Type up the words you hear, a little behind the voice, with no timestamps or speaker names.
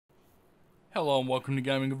Hello and welcome to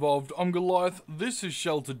Gaming Evolved. I'm Goliath, this is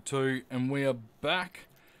S.2, and we are back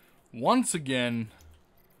once again.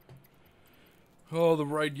 Oh, the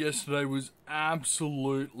raid yesterday was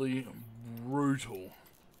absolutely brutal.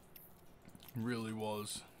 It really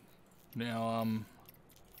was. Now,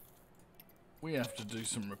 we have to do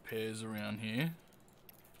some repairs around here.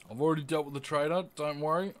 I've already dealt with the trader, don't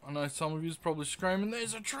worry. I know some of you is probably screaming,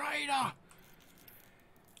 "There's a trader!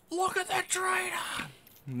 Look at that trader!"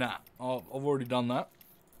 Nah, I've already done that.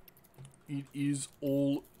 It is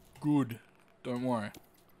all good. Don't worry.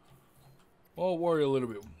 I'll worry a little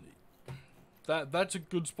bit. That's a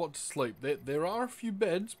good spot to sleep. There are a few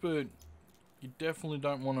beds, but you definitely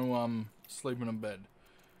don't want to sleep in a bed.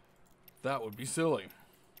 That would be silly.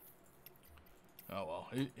 Oh well,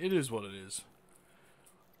 it is what it is.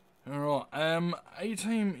 Alright,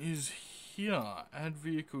 A-team is here. Add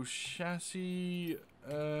vehicle chassis.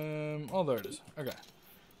 Oh, there it is. Okay.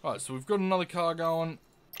 Alright, so we've got another car going.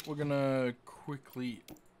 We're gonna quickly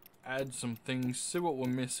add some things, see what we're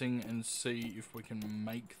missing, and see if we can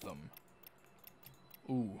make them.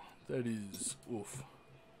 Ooh, that is oof.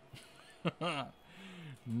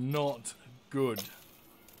 Not good.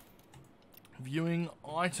 Viewing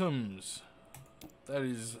items. That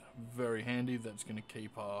is very handy. That's gonna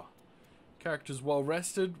keep our characters well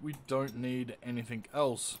rested. We don't need anything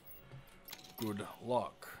else. Good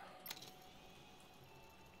luck.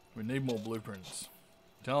 We need more blueprints.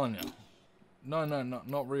 I'm telling you. No,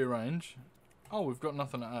 not rearrange. Oh, we've got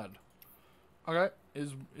nothing to add. Okay,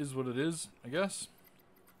 is what it is, I guess.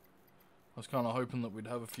 I was kind of hoping that we'd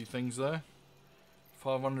have a few things there.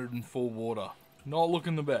 504 water. Not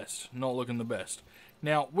looking the best. Not looking the best.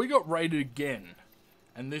 Now, we got raided again,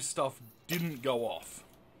 and this stuff didn't go off.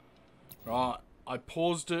 Right, I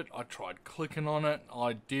paused it, I tried clicking on it,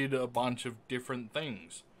 I did a bunch of different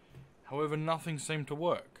things. However, nothing seemed to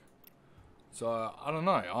work. So, I don't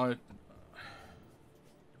know.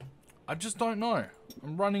 I just don't know.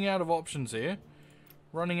 I'm running out of options here.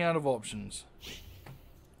 Running out of options.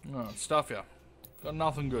 Oh, stuff ya. Got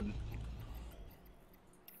nothing good.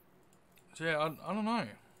 So yeah, I don't know.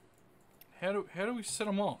 How do we set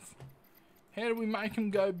them off? How do we make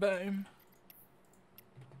them go boom?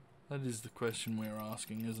 That is the question we're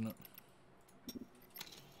asking, isn't it?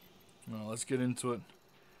 Well, let's get into it.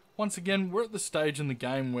 Once again, we're at the stage in the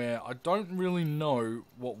game where I don't really know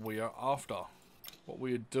what we are after. What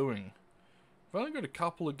we are doing. We've only got a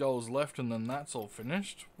couple of goals left and then that's all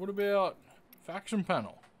finished. What about faction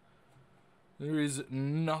panel? There is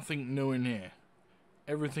nothing new in here.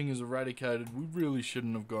 Everything is eradicated. We really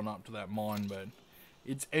shouldn't have gone up to that mine, but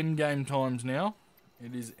it's endgame times now.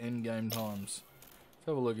 It is endgame times. Let's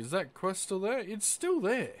have a look. Is that quest still there? It's still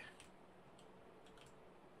there.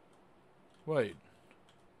 Wait.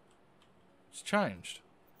 It's changed.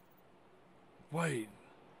 Wait.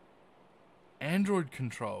 Android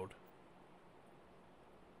controlled.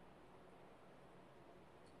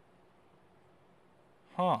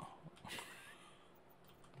 Huh.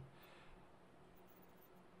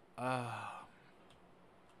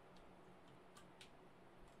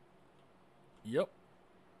 Yep.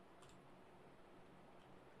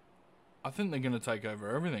 I think they're going to take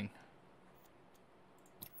over everything.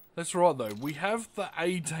 That's right though. We have the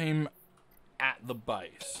A-team at the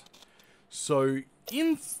base. So,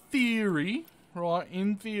 in theory, right,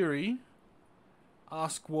 in theory,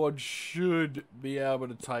 our squad should be able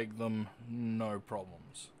to take them no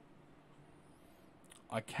problems.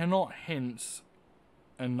 I cannot hence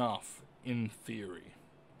enough in theory.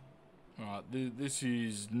 Alright, this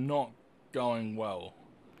is not going well.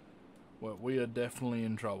 We are definitely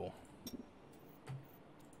in trouble.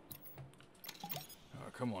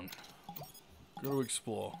 Oh, come on. Got to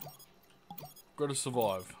explore. Got to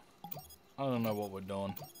survive. I don't know what we're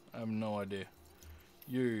doing. I have no idea.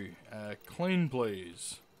 You, clean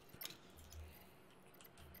please.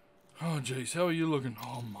 Oh jeez, how are you looking?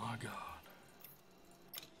 Oh my god.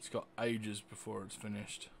 It's got ages before it's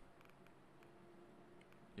finished.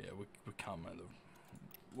 Yeah, we can't make them.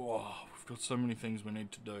 Whoa, we've got so many things we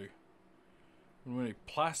need to do. We need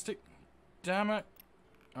plastic. Damn it.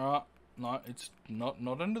 Alright, no, it's not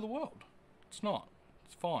end of the world. It's not.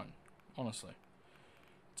 It's fine, honestly.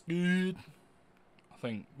 It's good. I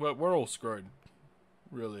think we're all screwed.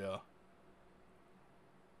 Really are.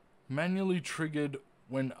 Manually triggered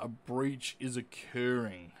when a breach is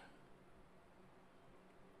occurring.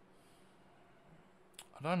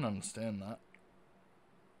 I don't understand that.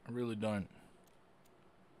 I really don't.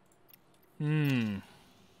 Maybe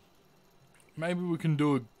we can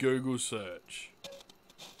do a Google search.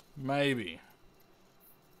 Maybe.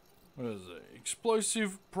 What is it?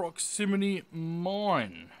 Explosive proximity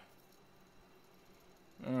mine.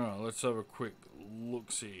 Alright, let's have a quick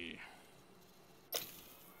look-see.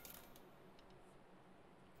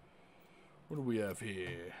 What do we have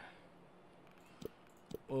here?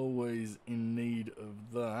 Always in need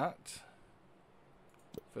of that.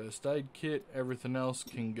 First aid kit, everything else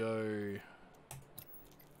can go.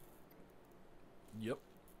 Yep,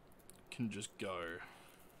 can just go.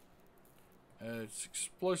 It's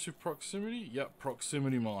explosive proximity. Yep,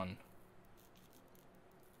 proximity mine.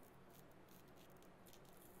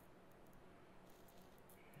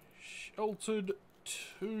 Sheltered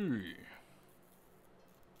 2.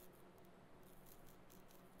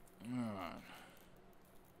 Alright.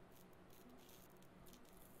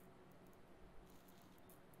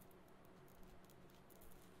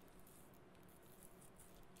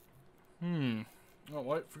 Oh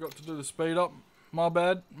wait, forgot to do the speed up. My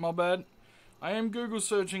bad, my bad. I am Google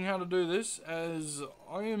searching how to do this as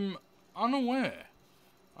I am unaware.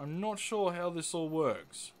 I'm not sure how this all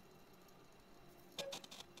works.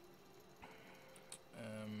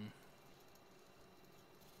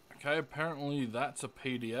 Okay, apparently that's a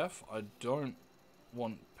PDF. I don't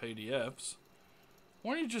want PDFs.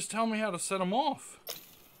 Why don't you just tell me how to set them off?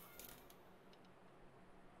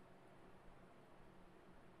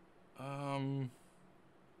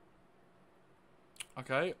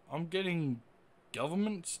 Okay, I'm getting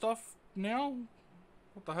government stuff now?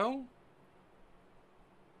 What the hell?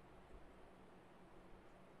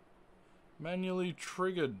 Manually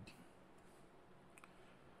triggered.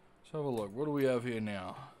 Let's have a look. What do we have here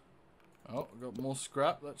now? Oh, we've got more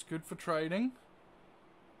scrap. That's good for trading.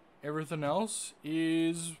 Everything else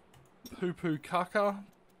is poo-poo caca.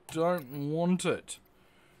 Don't want it.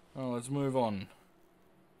 Oh, let's move on.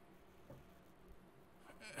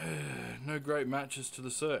 No great matches to the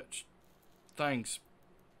search. Thanks,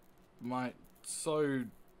 mate. So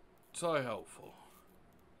helpful.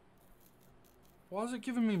 Why is it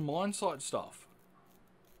giving me mine site stuff?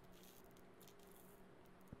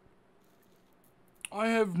 I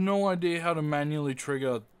have no idea how to manually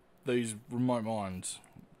trigger these remote mines.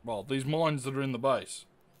 Well, these mines that are in the base.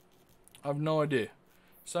 I have no idea.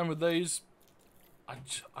 Same with these. I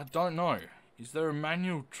don't know. Is there a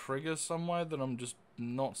manual trigger somewhere that I'm just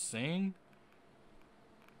not seeing?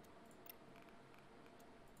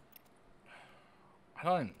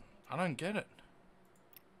 I don't get it.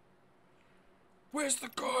 Where's the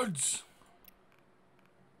goods?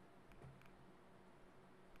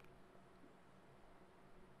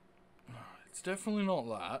 It's definitely not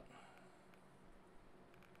that.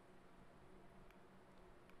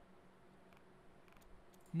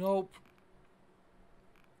 Nope.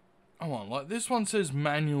 Come on, like this one says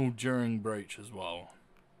manual during breach as well.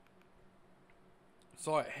 It's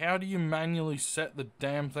like, how do you manually set the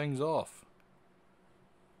damn things off?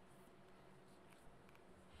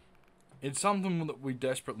 It's something that we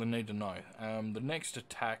desperately need to know. The next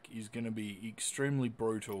attack is going to be extremely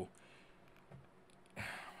brutal.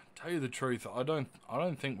 Tell you the truth, I don't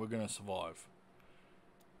think we're going to survive.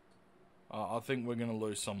 I think we're going to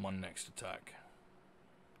lose someone next attack.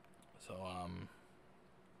 So,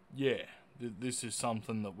 yeah, this is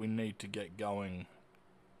something that we need to get going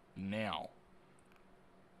now.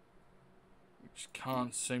 We just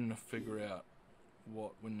can't seem to figure out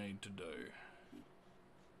what we need to do.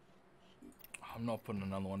 I'm not putting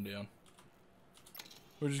another one down.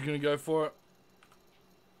 We're just going to go for it.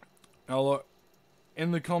 Now look,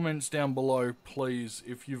 in the comments down below, please,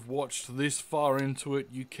 if you've watched this far into it,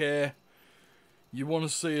 you care, you want to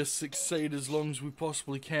see us succeed as long as we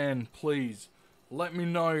possibly can, please, let me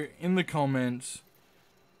know in the comments,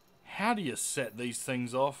 how do you set these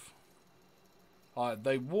things off?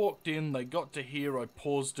 They walked in, they got to here, I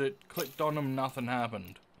paused it, clicked on them, nothing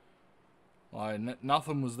happened.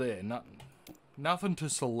 Nothing was there, nothing to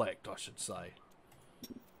select, I should say.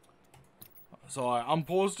 So I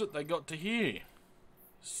unpaused it, they got to here.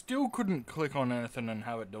 Still couldn't click on anything and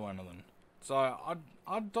have it do anything. So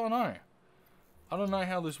I don't know. I don't know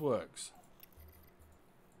how this works.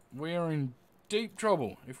 We are in deep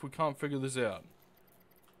trouble if we can't figure this out.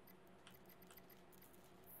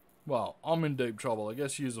 Well, I'm in deep trouble. I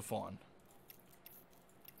guess yous are fine.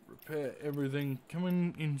 Repair everything. Can we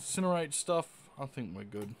incinerate stuff? I think we're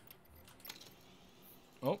good.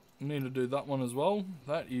 Oh, need to do that one as well.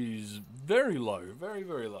 That is very low. Very,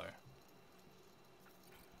 very low.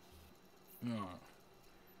 Alright.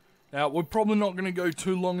 Now, we're probably not going to go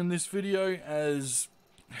too long in this video as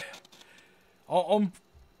I'm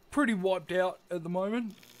pretty wiped out at the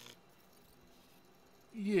moment.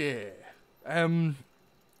 Yeah.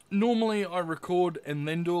 Normally I record and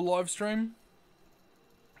then do a live stream.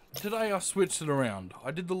 Today I switched it around. I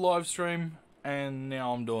did the live stream and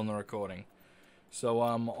now I'm doing the recording. So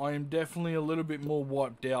I am definitely a little bit more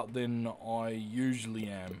wiped out than I usually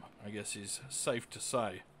am, I guess is safe to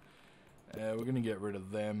say. We're going to get rid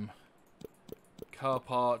of them. Car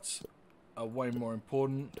parts are way more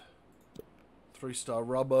important. 3-star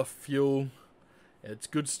rubber, fuel. It's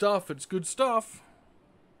good stuff, it's good stuff.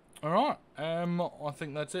 Alright, I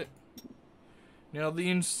think that's it. Now the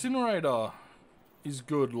incinerator is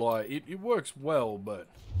good, like, it works well, but...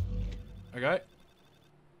 Okay.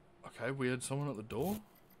 Okay, we had someone at the door?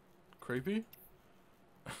 Creepy.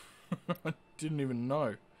 I didn't even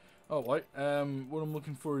know. Oh, wait, what I'm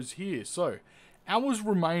looking for is here. So, hours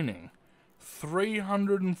remaining.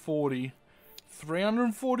 340,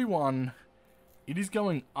 341, it is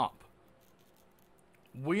going up.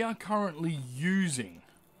 We are currently using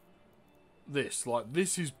this, like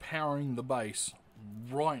this is powering the base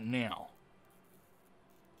right now.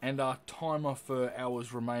 And our timer for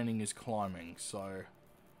hours remaining is climbing, so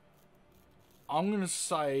I'm going to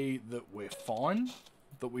say that we're fine,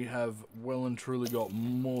 that we have well and truly got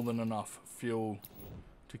more than enough fuel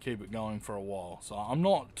to keep it going for a while. So I'm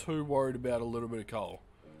not too worried about a little bit of coal.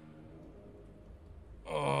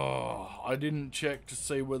 Oh, I didn't check to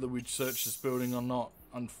see whether we'd search this building or not.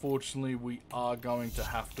 Unfortunately, we are going to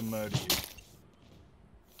have to murder you.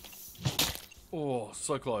 Oh,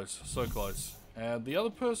 so close, so close. The other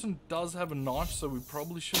person does have a knife, so we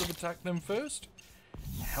probably should have attacked them first.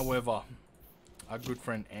 However, our good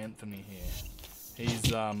friend Anthony here, he's,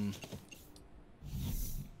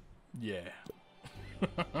 yeah.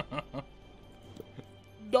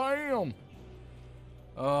 Damn!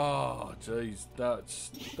 Oh, jeez,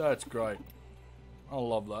 that's great. I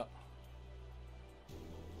love that.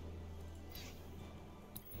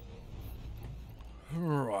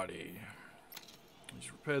 Alrighty.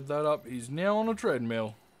 He's repaired that up. He's now on a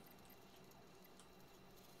treadmill.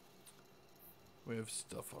 We have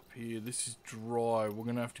stuff up here. This is dry. We're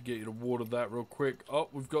going to have to get you to water that real quick. Oh,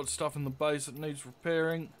 we've got stuff in the base that needs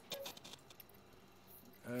repairing.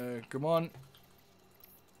 Come on.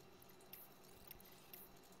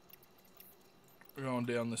 We're going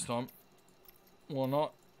down this time. Why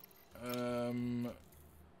not?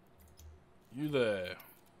 You there.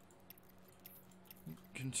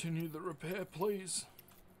 Continue the repair, please.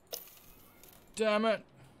 Damn it.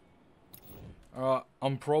 Alright,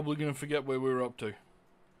 I'm probably going to forget where we were up to.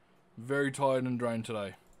 Very tired and drained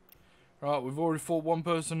today. Alright, we've already fought one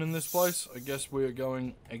person in this place. I guess we are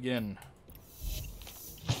going again.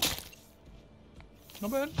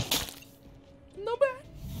 Not bad. Not bad.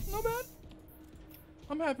 Not bad.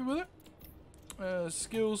 I'm happy with it.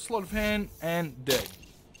 Skills, sleight of hand, and dead.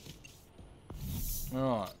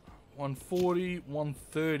 Alright. 140,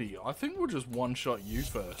 130. I think we'll just one-shot you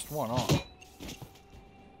first. Why not?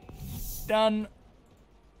 Done.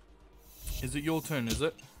 Is it your turn, is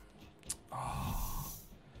it? Oh.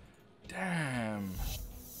 Damn.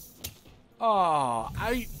 Oh,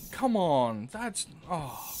 8. Come on. That's...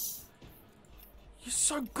 Oh. You're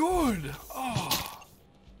so good. Oh.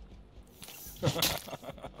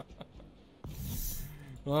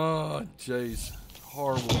 Oh, jeez.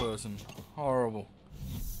 Horrible person. Horrible.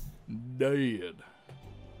 Dead.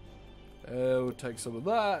 We'll take some of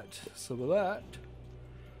that. Some of that.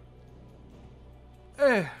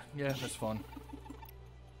 Yeah, that's fine.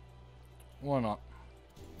 Why not?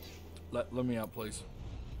 Let me out, please.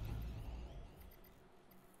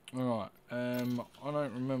 Alright, I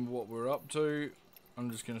don't remember what we're up to. I'm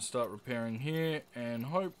just going to start repairing here and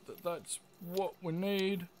hope that that's what we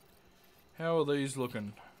need. How are these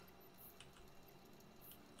looking?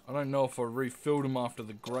 I don't know if I refilled them after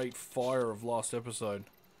the great fire of last episode.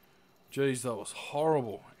 Jeez, that was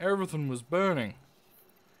horrible. Everything was burning.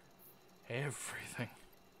 Everything.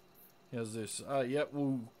 How's this? Yep,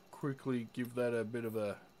 we'll quickly give that a bit of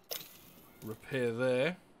a repair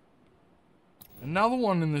there. Another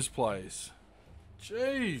one in this place.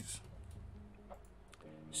 Jeez.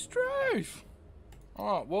 Strafe.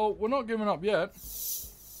 Alright, well, we're not giving up yet.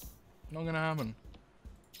 Not gonna happen.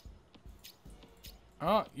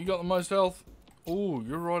 Alright, you got the most health. Ooh,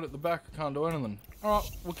 you're right at the back. I can't do anything. Alright,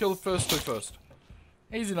 we'll kill the first two first.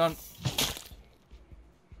 Easy done.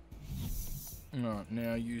 Alright,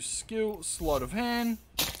 now use skill, sleight of hand.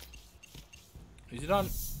 Easy done.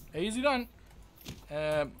 Easy done.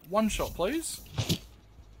 One shot, please.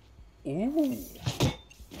 Ooh.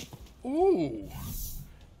 Ooh.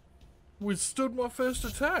 Withstood my first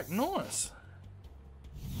attack. Nice.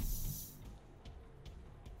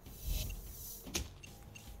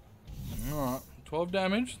 Alright, 12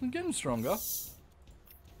 damage. I'm getting stronger.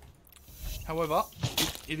 However,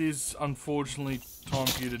 it is unfortunately time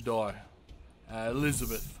for you to die.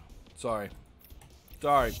 Elizabeth. Sorry.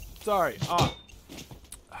 Sorry. Sorry. Ah.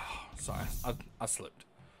 sorry, I slipped.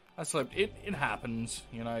 I slipped. It happens,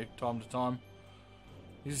 you know, time to time.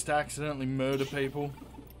 You just accidentally murder people.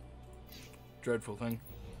 Dreadful thing.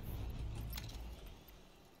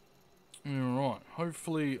 Alright,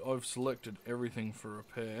 hopefully I've selected everything for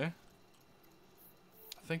repair.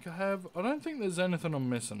 I think I have. I don't think there's anything I'm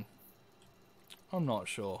missing. I'm not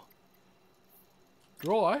sure.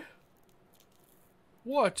 Dry?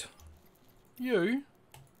 What? You?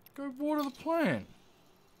 Go water the plant.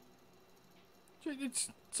 It's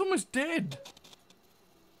almost dead.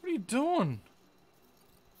 What are you doing?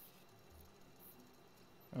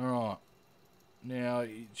 Alright. Now,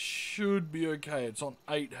 it should be okay. It's on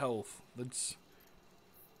 8 health. That's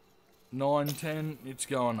 9, 10. It's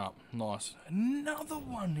going up. Nice. Another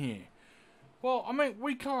one here. Well, I mean,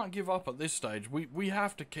 we can't give up at this stage. We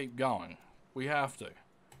have to keep going. We have to.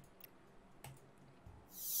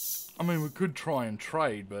 I mean, we could try and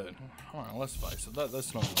trade, but alright, let's face it,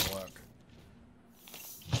 that's not going to work.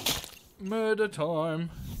 Murder time.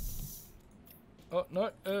 Oh,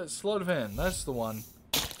 no, sleight of hand. That's the one.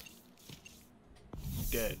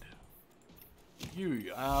 Dead.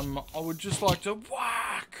 You, I would just like to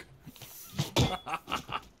whack!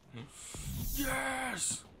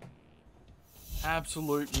 Yes!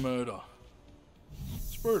 Absolute murder.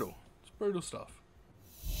 It's brutal. It's brutal stuff.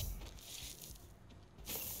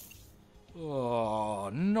 Oh,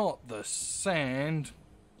 not the sand.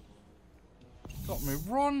 Got me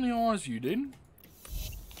right in the eyes, you did.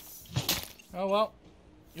 Oh well,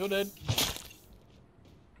 you're dead.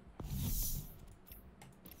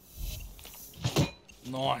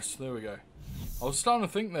 Nice, there we go. I was starting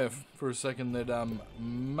to think there for a second that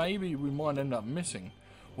maybe we might end up missing.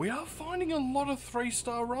 We are finding a lot of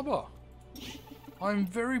 3-star rubber. I'm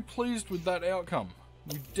very pleased with that outcome.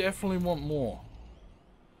 We definitely want more.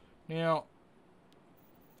 Now,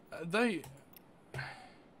 they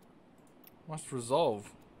must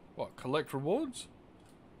resolve. What, collect rewards?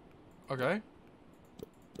 Okay.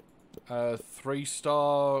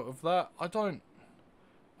 3-star of that. I don't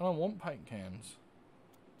want paint cans.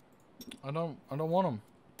 I don't want them.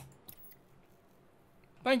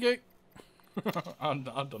 Thank you. I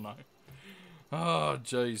don't know. Oh,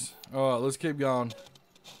 jeez. Alright, let's keep going.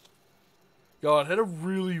 God, had a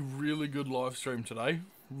really, really good live stream today.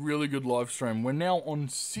 Really good live stream. We're now on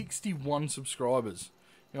 61 subscribers.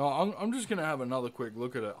 You know, I'm just going to have another quick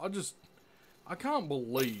look at it. I can't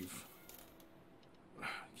believe.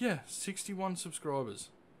 Yeah, 61 subscribers.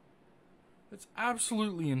 It's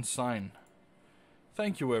absolutely insane.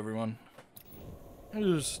 Thank you, everyone. It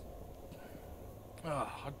is...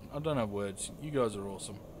 I don't have words. You guys are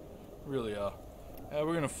awesome. Really are. We're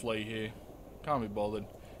going to flee here. Can't be bothered.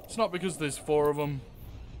 It's not because there's 4 of them.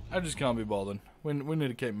 I just can't be bothered. We need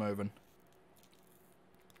to keep moving.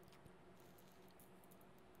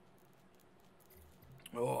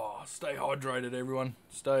 Oh, stay hydrated, everyone.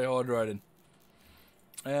 Stay hydrated.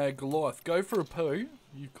 Goliath, go for a poo.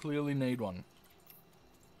 You clearly need one.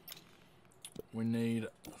 We need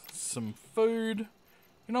some food.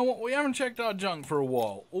 You know what? We haven't checked our junk for a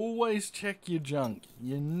while. Always check your junk.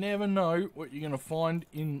 You never know what you're going to find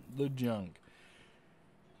in the junk.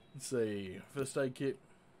 Let's see. First aid kit.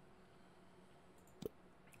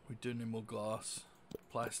 We do need more glass,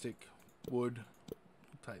 plastic, wood.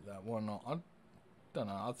 I'll take that. Why not? I don't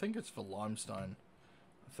know. I think it's for limestone.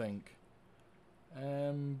 I think.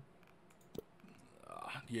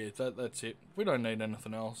 Yeah, that's it. We don't need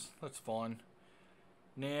anything else. That's fine.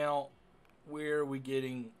 Now, where are we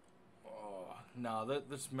getting... Oh, no,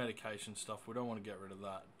 that's medication stuff. We don't want to get rid of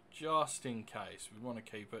that. Just in case. We want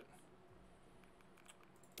to keep it.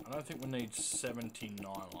 I don't think we need 70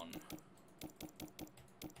 nylon.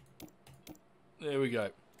 There we go.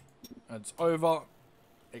 That's over.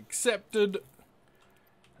 Accepted.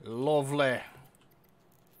 Lovely.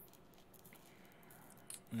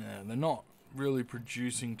 Yeah, they're not really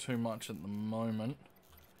producing too much at the moment.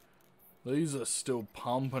 These are still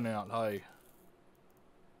pumping out, hey.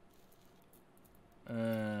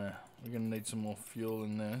 We're going to need some more fuel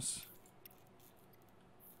in this.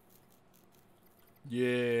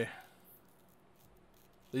 Yeah.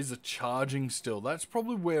 These are charging still. That's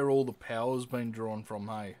probably where all the power's been drawn from,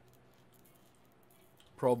 hey.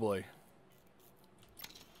 Probably.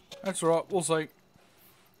 That's right, we'll see.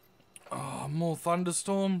 Oh, more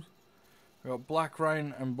thunderstorms. We got black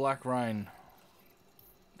rain and black rain.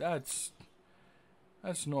 That's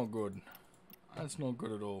not good. That's not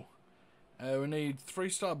good at all. We need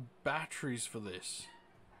 3-star batteries for this.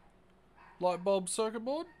 Light bulb circuit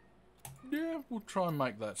board? Yeah, we'll try and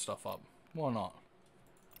make that stuff up. Why not?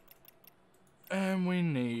 And we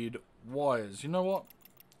need wires. You know what?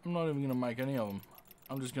 I'm not even going to make any of them.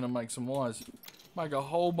 I'm just going to make some wires. Make a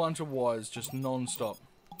whole bunch of wires just non-stop.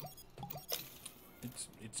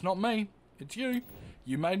 It's not me. It's you.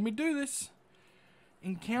 You made me do this.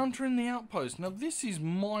 Encountering the outpost. Now, this is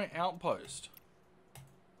my outpost.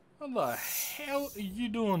 What the hell are you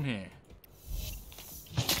doing here?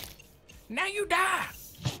 Now you die!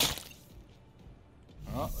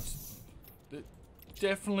 Alright,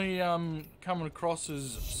 definitely coming across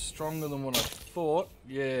as stronger than what I thought.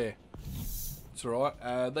 Yeah, it's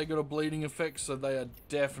alright. They got a bleeding effect, so they are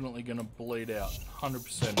definitely going to bleed out.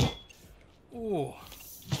 100%. Oh,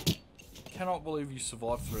 cannot believe you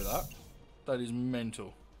survived through that. That is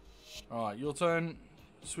mental. Alright, your turn.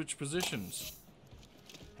 Switch positions.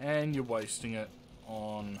 And you're wasting it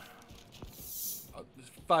on...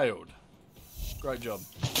 failed. Great job.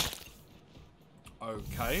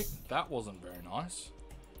 Okay, that wasn't very nice.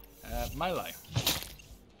 Melee.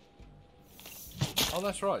 Oh,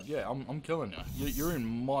 that's right. Yeah, I'm killing you. You're in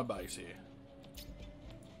my base here.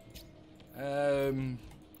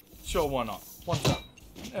 Sure, why not? One shot.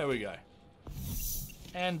 There we go.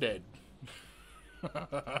 And dead.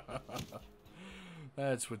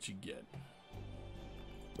 That's what you get.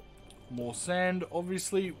 More sand.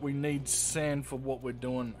 Obviously, we need sand for what we're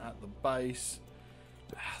doing at the base.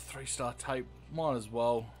 3-star tape. Might as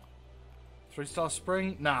well. 3-star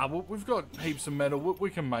spring? Nah, we've got heaps of metal. We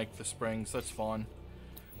can make the springs. That's fine.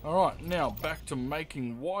 Alright, now back to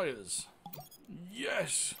making wires.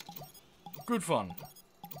 Yes! Good fun.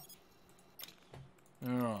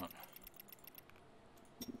 Alright.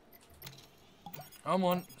 Come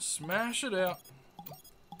on, smash it out.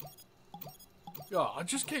 Yeah, I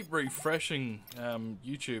just keep refreshing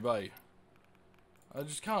YouTube, eh? I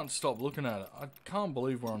just can't stop looking at it. I can't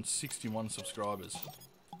believe we're on 61 subscribers.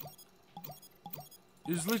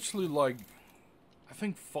 It was literally like, I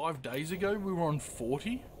think 5 days ago we were on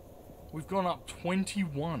 40. We've gone up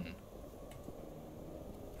 21.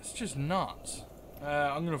 It's just nuts.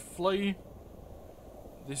 I'm going to flee.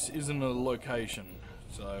 This isn't a location,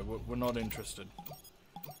 so we're not interested.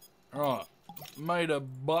 Alright, made a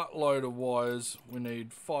buttload of wires. We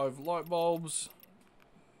need 5 light bulbs,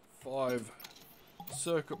 5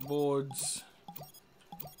 circuit boards.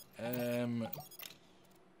 We're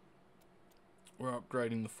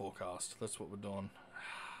upgrading the forecast. That's what we're doing.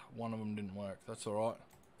 One of them didn't work. That's alright.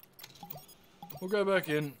 We'll go back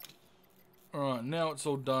in. Alright, now it's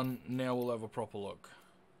all done. Now we'll have a proper look.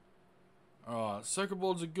 Alright, circuit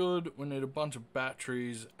boards are good. We need a bunch of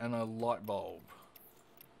batteries and a light bulb.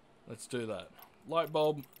 Let's do that. Light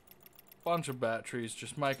bulb, bunch of batteries.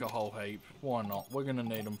 Just make a whole heap. Why not? We're going to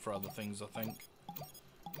need them for other things, I think.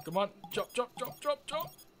 Come on. Chop, chop, chop, chop,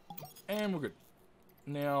 chop. And we're good.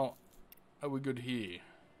 Now, are we good here?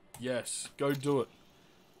 Yes. Go do it.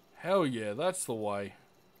 Hell yeah, that's the way.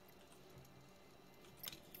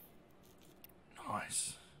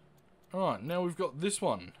 Nice. Alright, now we've got this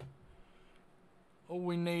one. All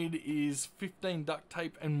we need is 15 duct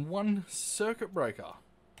tape and 1 circuit breaker.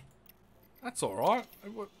 That's alright.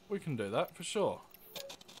 We can do that for sure.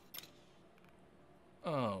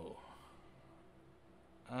 Oh.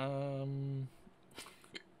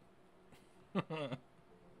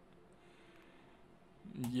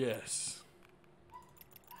 Yes.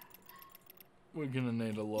 We're gonna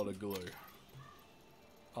need a lot of glue.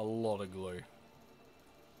 A lot of glue.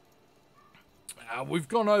 We've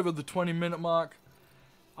gone over the 20-minute mark.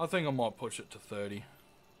 I think I might push it to 30.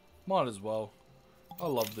 Might as well. I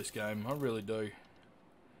love this game. I really do.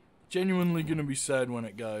 Genuinely gonna be sad when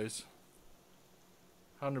it goes.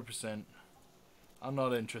 100%. I'm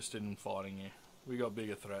not interested in fighting you. We got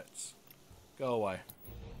bigger threats. Go away.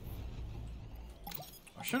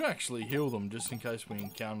 I should actually heal them just in case we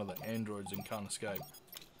encounter the androids and can't escape.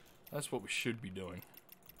 That's what we should be doing.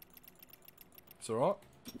 It's alright.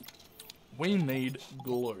 We need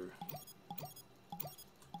glue.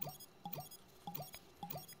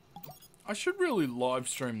 I should really live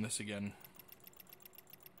stream this again.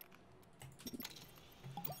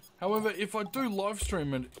 However, if I do live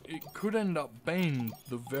stream it, it could end up being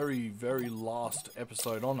the very, very last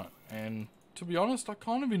episode on it. And to be honest, I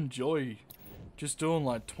kind of enjoy just doing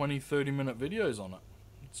like 20-30 minute videos on it.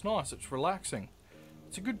 It's nice, it's relaxing.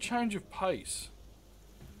 It's a good change of pace.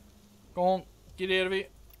 Go on, get out of here.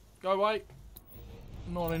 Go away.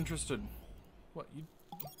 Not interested. What, you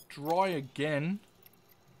dry again?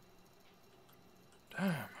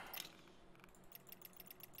 Damn.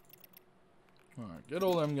 Alright, get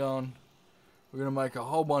all them going. We're going to make a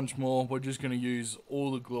whole bunch more. We're just going to use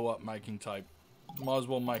all the glue up making tape. Might as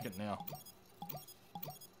well make it now.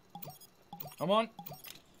 Come on.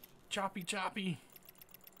 Choppy, choppy.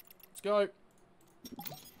 Let's go.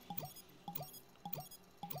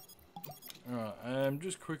 Alright,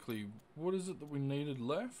 just quickly, what is it that we needed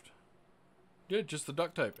left? Yeah, just the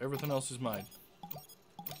duct tape. Everything else is made.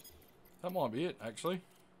 That might be it, actually.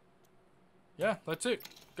 Yeah, that's it.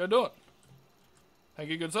 Go do it. Thank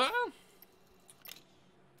you, good sir.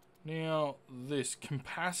 Now, this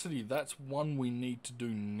capacity, that's one we need to do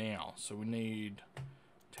now. So we need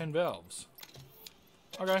 10 valves.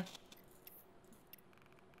 Okay.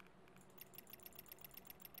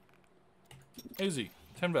 Easy.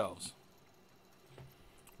 10 valves.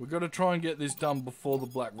 We've got to try and get this done before the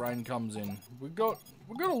black rain comes in. We've got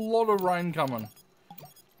a lot of rain coming.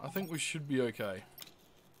 I think we should be okay.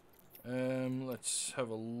 Let's have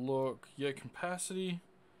a look. Yeah, capacity.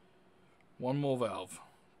 One more valve.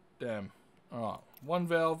 Damn. Alright. One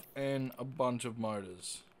valve and a bunch of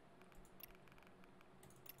motors.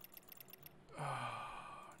 Need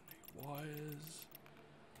wires.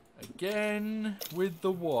 Again with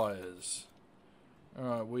the wires.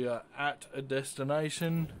 Alright, we are at a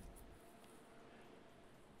destination.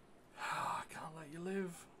 I can't let you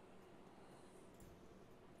live.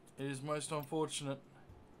 It is most unfortunate.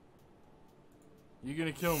 You're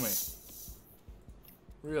gonna kill me.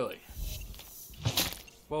 Really?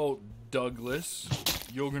 Well, Douglas,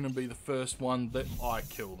 you're gonna be the first one that I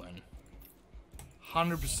kill then.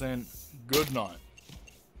 100%. Good night.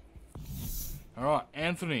 Alright,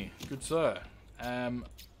 Anthony, good sir.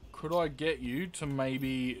 Could I get you to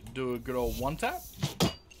maybe do a good old one tap?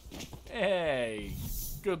 Hey,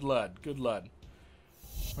 good lad, good lad.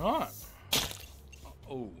 Alright.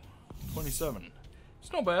 Oh, 27.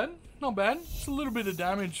 It's not bad, not bad. It's a little bit of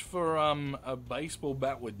damage for a baseball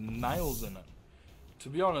bat with nails in it. To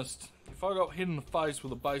be honest, if I got hit in the face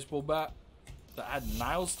with a baseball bat that had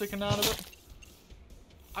nails sticking out of it,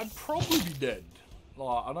 I'd probably be dead.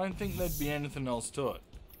 Like, I don't think there'd be anything else to it.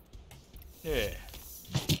 Yeah.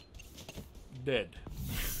 Dead.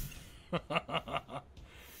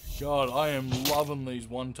 God, I am loving these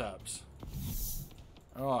one taps.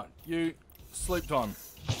 Alright, you, sleep time.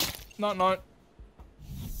 Night night.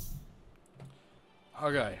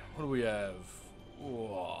 Okay, what do we have?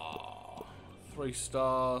 Whoa. 3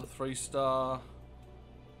 star, 3 star.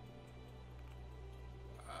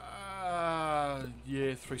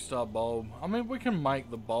 Yeah, 3 star bulb. I mean, we can make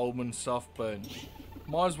the bulb and stuff, but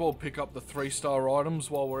might as well pick up the 3 star items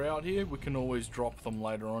while we're out here. We can always drop them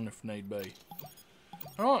later on if need be.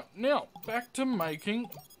 Alright, now, back to making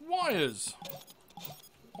wires.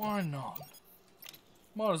 Why not?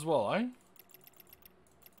 Might as well, eh?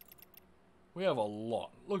 We have a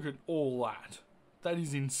lot. Look at all that. That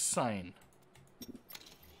is insane.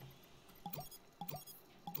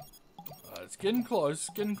 It's getting close,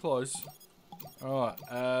 getting close. Alright,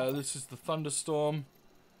 this is the thunderstorm.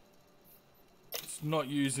 It's not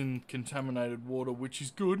using contaminated water, which is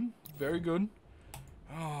good. Very good.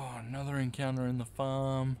 Oh, another encounter in the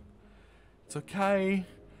farm. It's okay.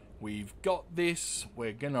 We've got this.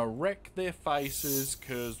 We're gonna wreck their faces,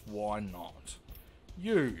 cause why not?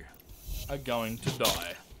 You are going to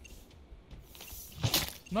die.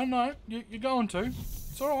 No, you're going to.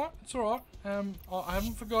 It's alright, it's alright. I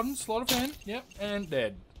haven't forgotten. Sleight of hand. Yep, and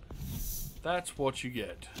dead. That's what you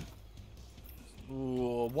get.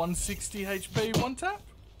 Ooh, 160 HP, one tap?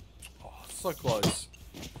 Oh, so close.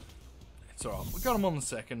 It's alright. We got him on the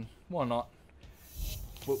second. Why not?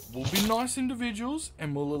 We'll be nice individuals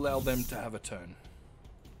and we'll allow them to have a turn.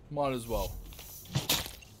 Might as well.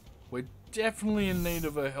 We're definitely in need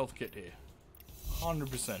of a health kit here.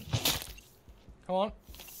 100%. Come on.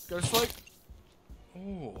 Go to sleep.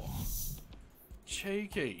 Ooh.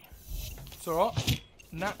 Cheeky. It's alright.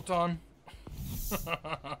 Nap time.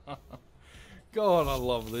 God, I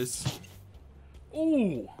love this.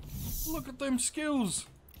 Ooh. Look at them skills.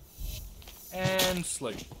 And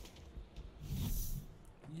sleep.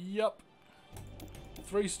 Yup.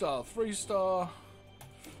 3 star, 3 star.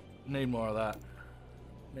 Need more of that.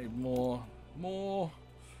 Need more. More.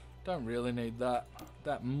 Don't really need that.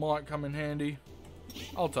 That might come in handy.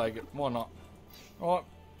 I'll take it. Why not? Alright.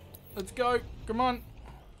 Let's go. Come on.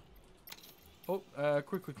 Oh,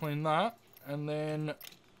 quickly clean that. And then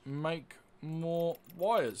make more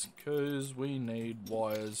wires. Because we need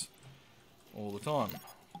wires all the time.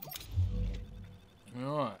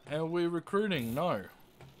 Alright. Are we recruiting? No.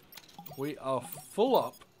 We are full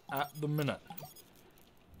up at the minute.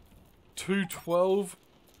 212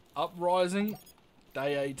 uprising,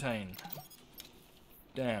 day 18.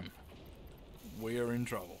 Damn. We are in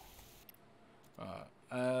trouble.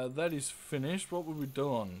 That is finished. What were we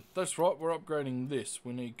doing? That's right, we're upgrading this.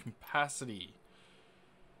 We need capacity.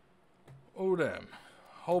 Oh damn.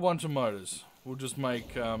 Whole bunch of motors. We'll just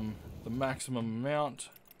make the maximum amount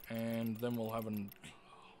and then we'll have an...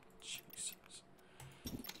 Oh, Jesus.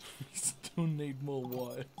 still need more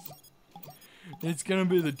wires. It's gonna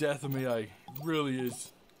be the death of me, eh? It really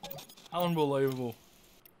is. Unbelievable.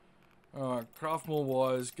 Alright, craft more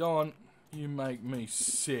wires. Go on. You make me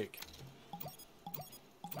sick.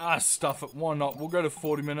 Ah, stuff it. Why not? We'll go to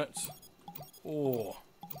 40 minutes. Oh.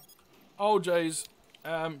 Oh, jeez.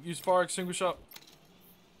 Use fire extinguisher.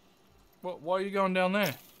 What? Why are you going down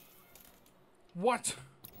there? What?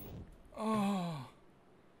 Oh.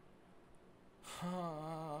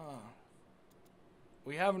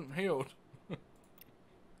 We haven't healed.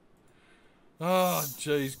 Oh,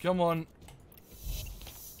 jeez. Come on.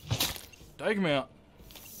 Take him out.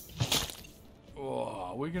 Oh,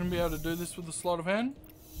 are we going to be able to do this with the sleight of hand?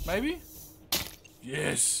 Maybe?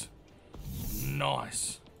 Yes.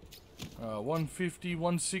 Nice. 150,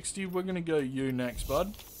 160. We're going to go you next,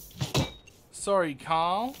 bud. Sorry,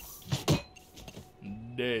 Carl.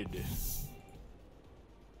 Dead.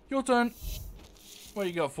 Your turn. What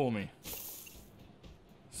you got for me?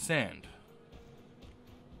 Sand.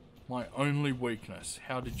 My only weakness.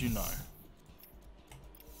 How did you know?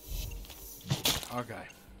 Okay.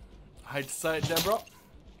 I hate to say it, Deborah,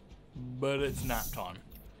 but it's nap time.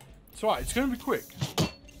 It's alright, it's going to be quick.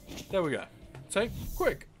 There we go. See?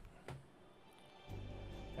 Quick.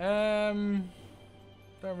 Don't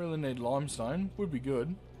really need limestone. Would be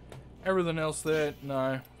good. Everything else there,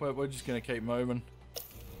 no. We're just going to keep moving.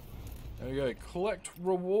 There we go. Collect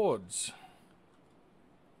rewards.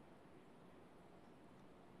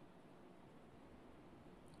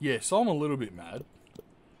 Yes, I'm a little bit mad.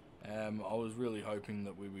 I was really hoping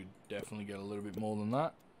that we would definitely get a little bit more than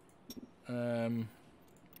that.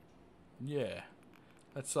 Yeah.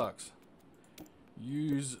 That sucks.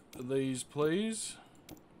 Use these, please.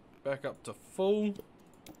 Back up to full.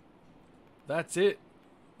 That's it.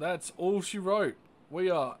 That's all she wrote. We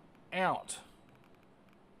are out.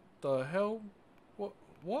 The hell?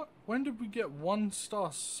 What? When did we get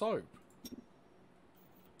 1-star soap?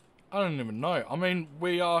 I don't even know. I mean,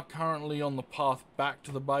 we are currently on the path back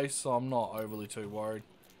to the base, so I'm not overly too worried.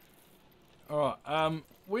 Alright,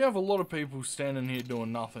 we have a lot of people standing here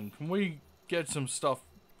doing nothing. Can we get some stuff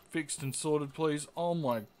fixed and sorted, please? Oh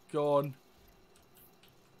my god.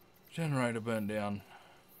 Generator burned down.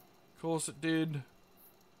 Of course it did.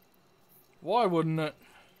 Why wouldn't it?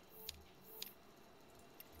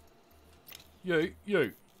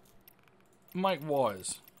 You. Make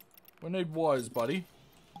wires. We need wires, buddy.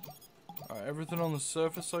 Alright, everything on the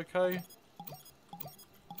surface okay?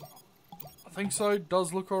 I think so.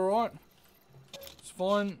 Does look alright. It's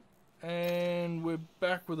fine. And we're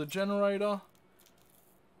back with a generator.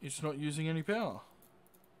 It's not using any power.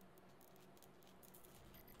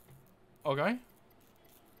 Okay.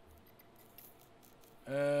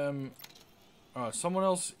 Alright, someone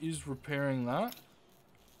else is repairing that.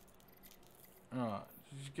 Alright,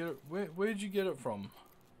 did you get it? Where did you get it from?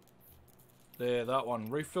 There, that one.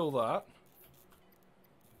 Refill that.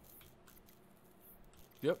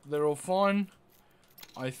 Yep, they're all fine.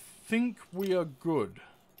 I think we are good.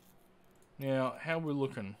 Now, how are we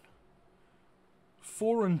looking?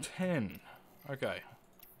 4 and 10. Okay.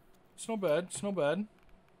 It's not bad, it's not bad.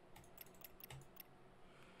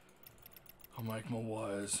 I'll make more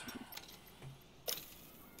wires.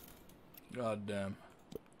 God damn.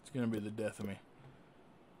 It's gonna be the death of me.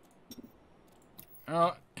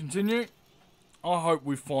 Alright, continue. I hope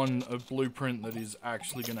we find a blueprint that is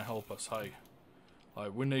actually gonna help us, hey.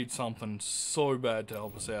 Like, we need something so bad to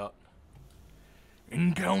help us out.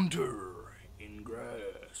 Encounter in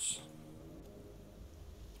grass.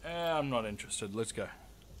 I'm not interested. Let's go.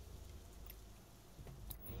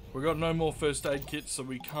 We got no more first aid kits, so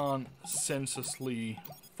we can't senselessly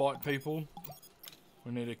fight people.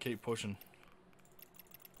 We need to keep pushing.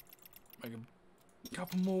 Make a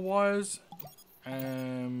couple more wires.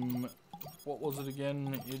 What was it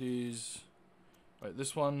again? It is... Wait,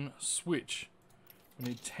 this one. Switch. We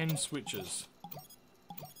need 10 switches.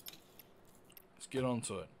 Let's get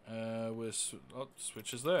onto it. Where's... Oh,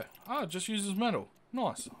 switches there. Ah, it just uses metal.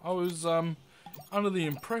 Nice. I was under the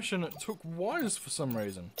impression it took wires for some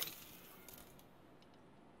reason.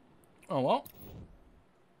 Oh well.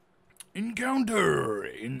 Encounter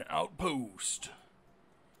in outpost.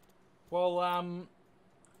 Well,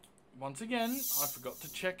 once again, I forgot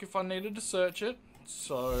to check if I needed to search it.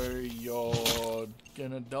 So, you're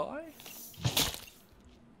gonna die?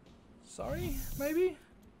 Sorry, maybe?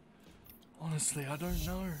 Honestly, I don't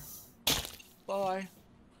know. Bye.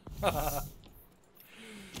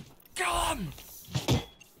 Come!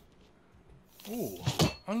 Ooh,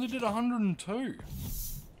 only did 102.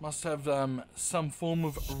 Must have some form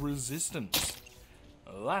of resistance.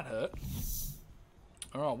 That hurt.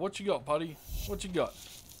 Alright, what you got, buddy? What you got?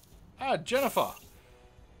 Ah, Jennifer.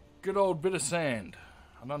 Good old bit of sand.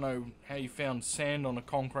 I don't know how you found sand on a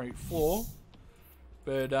concrete floor,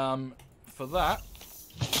 but for that,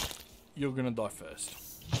 you're gonna die first.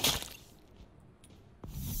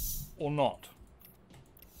 Or not.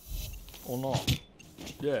 Or not.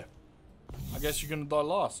 Yeah. I guess you're gonna die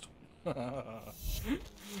last.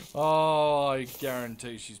 Oh, I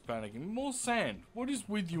guarantee she's panicking. More sand. What is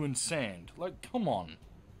with you and sand? Like, come on.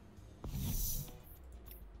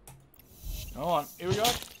 Come on, here we go.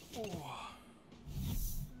 Ooh.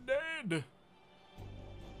 Dead.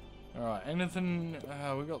 Alright, anything...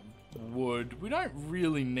 we got wood. We don't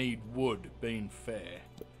really need wood, being fair.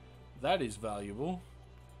 That is valuable.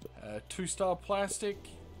 2-star plastic?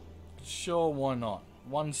 Sure, why not?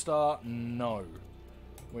 1 star? No.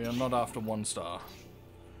 We are not after 1 star.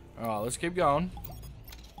 Alright, let's keep going.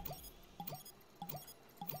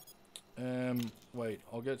 Wait,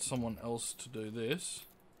 I'll get someone else to do this.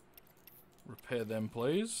 Repair them,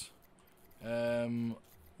 please.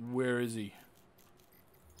 Where is he?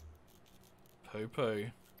 Poo-poo.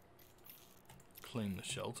 Clean the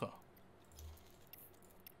shelter.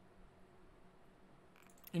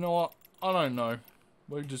 You know what? I don't know.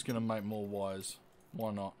 We're just gonna make more wires.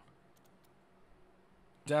 Why not?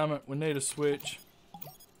 Damn it, we need a switch.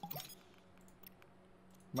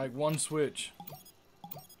 Make 1 switch.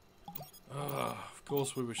 Ugh, of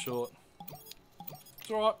course we were short. It's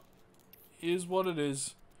alright. Here's what it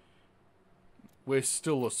is. We're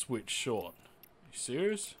still a switch short. You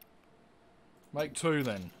serious? Make 2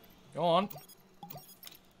 then. Go on.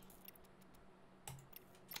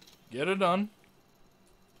 Get it done.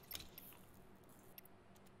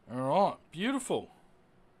 Alright, beautiful.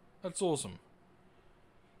 That's awesome.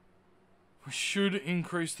 We should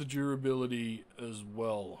increase the durability as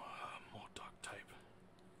well. More duct tape.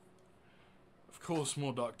 Of course,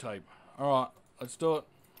 more duct tape. Alright, let's do it.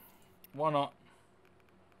 Why not?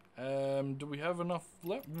 Do we have enough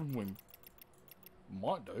left? We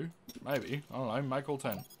might do. Maybe. I don't know. Make all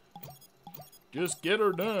 10. Just get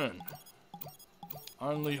her done.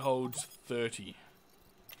 Only holds 30.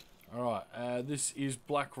 Alright, this is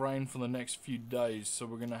black rain for the next few days, so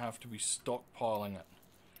we're going to have to be stockpiling it.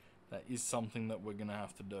 That is something that we're going to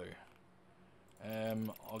have to do.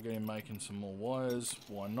 I'll get him making some more wires.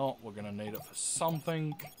 Why not? We're going to need it for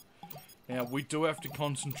something. Now, we do have to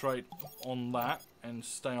concentrate on that and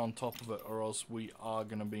stay on top of it, or else we are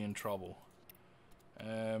going to be in trouble.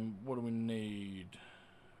 What do we need?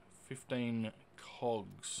 15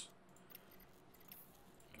 cogs.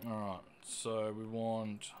 Alright, so we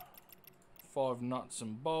want 5 nuts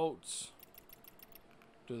and bolts.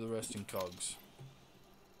 Do the rest in cogs.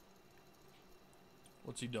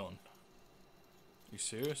 What's he doing? You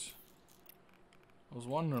serious? I was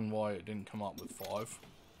wondering why it didn't come up with 5.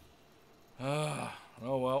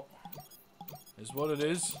 Oh well. Is what it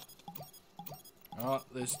is. Alright,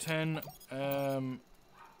 there's 10.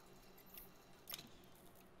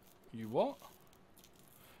 You what?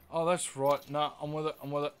 Oh, that's right. Nah, I'm with it. I'm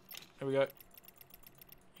with it. Here we go.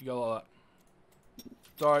 You go like that.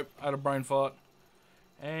 Sorry, I had a brain fart.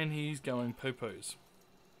 And he's going poo-poos.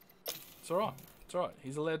 It's alright. It's alright.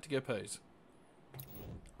 He's allowed to go poos.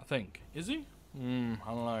 I think. Is he? I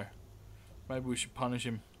don't know. Maybe we should punish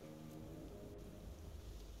him.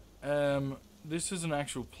 This is an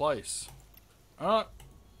actual place. Alright.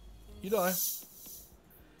 You die.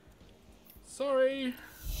 Sorry.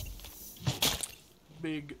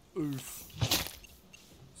 Big oof.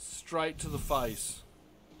 Straight to the face.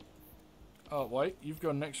 Oh, wait. You've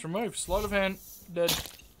got an extra move. Sleight of hand. Dead.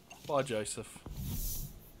 Bye, Joseph.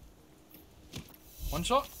 1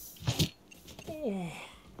 shot. Oh.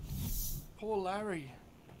 Poor Larry.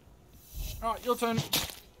 Alright, your turn.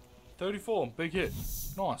 34. Big hit.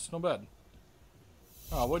 Nice. Not bad.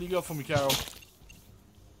 Alright, what do you got for me, Carol?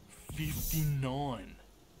 59.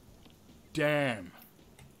 Damn.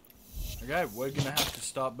 Okay, we're going to have to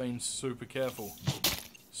start being super careful.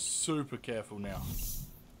 Super careful now.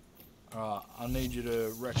 Alright, I need you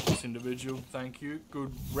to wreck this individual. Thank you.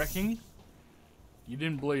 Good wrecking. You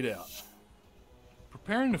didn't bleed out.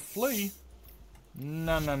 Preparing to flee?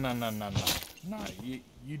 No. No,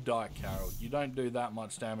 you die, Carol. You don't do that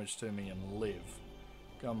much damage to me and live.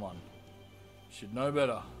 Come on. Should know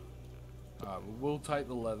better. Alright, we will take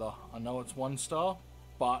the leather. I know it's 1 star,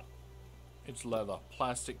 but it's leather.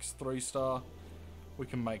 Plastic's 3 star. We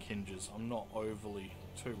can make hinges. I'm not overly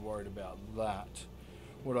too worried about that.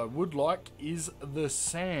 What I would like is the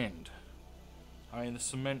sand. I mean, the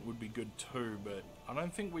cement would be good too, but I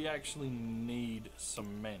don't think we actually need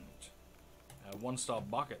cement. 1 star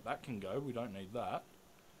bucket, that can go. We don't need that.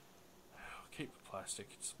 keep the plastic.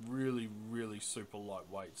 It's really, really super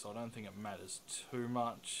lightweight, so I don't think it matters too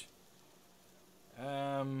much.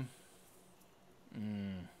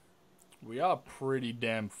 We are pretty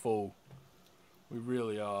damn full. We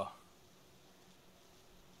really are.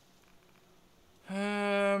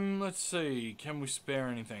 Let's see. Can we spare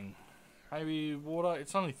anything? Maybe water?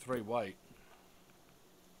 It's only 3 weight.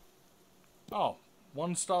 Oh,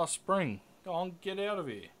 1-star spring. Go on, get out of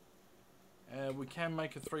here. We can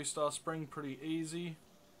make a 3-star spring pretty easy.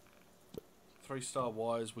 3-star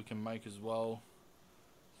wires we can make as well.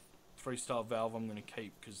 3-star valve I'm going to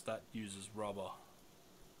keep because that uses rubber.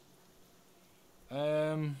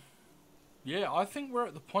 Yeah, I think we're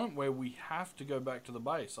at the point where we have to go back to the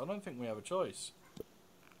base. I don't think we have a choice.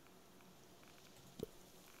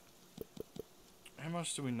 How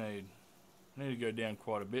much do we need? We need to go down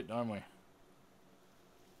quite a bit, don't we?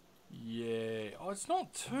 Yeah. Oh, it's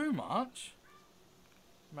not too much.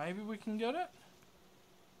 Maybe we can get it.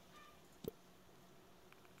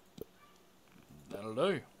 That'll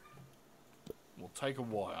do. We'll take a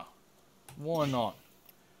wire. Why not?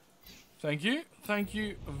 Thank you. Thank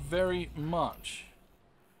you very much.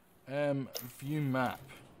 View map.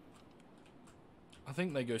 I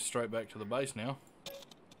think they go straight back to the base now.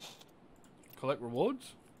 Collect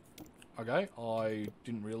rewards. Okay, I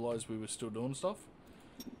didn't realise we were still doing stuff.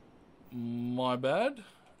 My bad.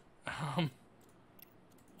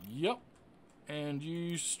 Yep. And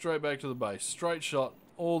you straight back to the base. Straight shot.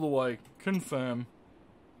 All the way. Confirm.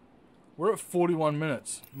 We're at 41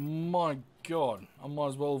 minutes. My God. I might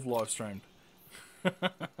as well have live streamed.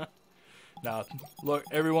 Nah, look,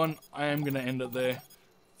 everyone, I am going to end it there.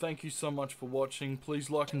 Thank you so much for watching.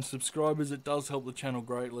 Please like and subscribe as it does help the channel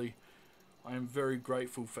greatly. I am very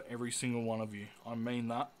grateful for every single one of you. I mean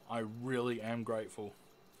that. I really am grateful.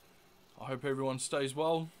 I hope everyone stays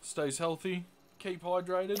well, stays healthy, keep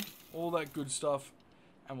hydrated, all that good stuff,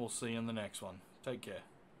 and we'll see you in the next one. Take care.